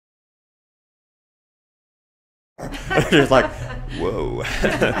She's like, whoa,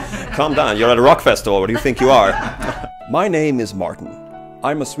 calm down, you're at a rock festival, what do you think you are? My name is Martin.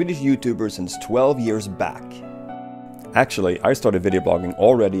 I'm a Swedish YouTuber since 12 years back. Actually, I started video blogging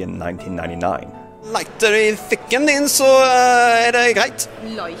already in 1999. Lighter i ficken din så det greit.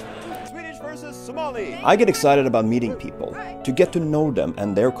 Swedish versus Somali. I get excited about meeting people, to get to know them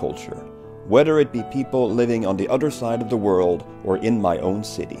and their culture, whether it be people living on the other side of the world or in my own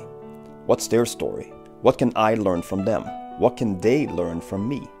city. What's their story? What can I learn from them? What can they learn from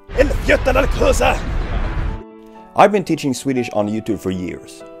me? I've been teaching Swedish on YouTube for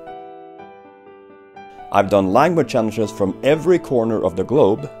years. I've done language challenges from every corner of the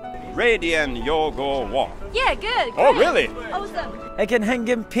globe. Radian yoga walk. Yeah, good. Oh, really? Awesome. Jag kan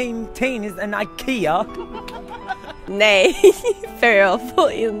hänga en pintin i en IKEA. Nej, fearful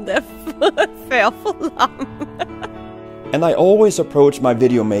in the fearful land. And I always approach my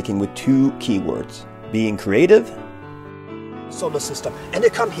video making with two keywords: being creative, solar system, and they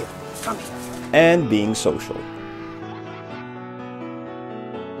come here, and being social.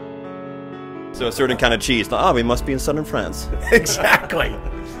 So a certain kind of cheese, we must be in southern France. Exactly.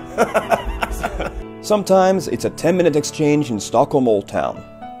 Sometimes it's a 10-minute exchange in Stockholm Old Town.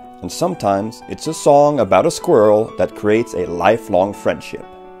 And sometimes it's a song about a squirrel that creates a lifelong friendship.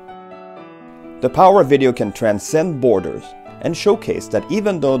 The power of video can transcend borders and showcase that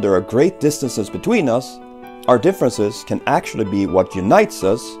even though there are great distances between us, our differences can actually be what unites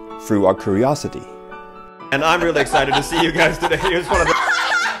us through our curiosity. And I'm really excited to see you guys today. Here's one of the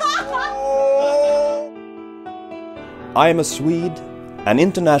I am a Swede, an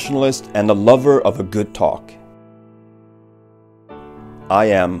internationalist and a lover of a good talk. I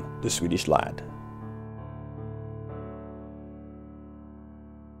am the Swedish lad.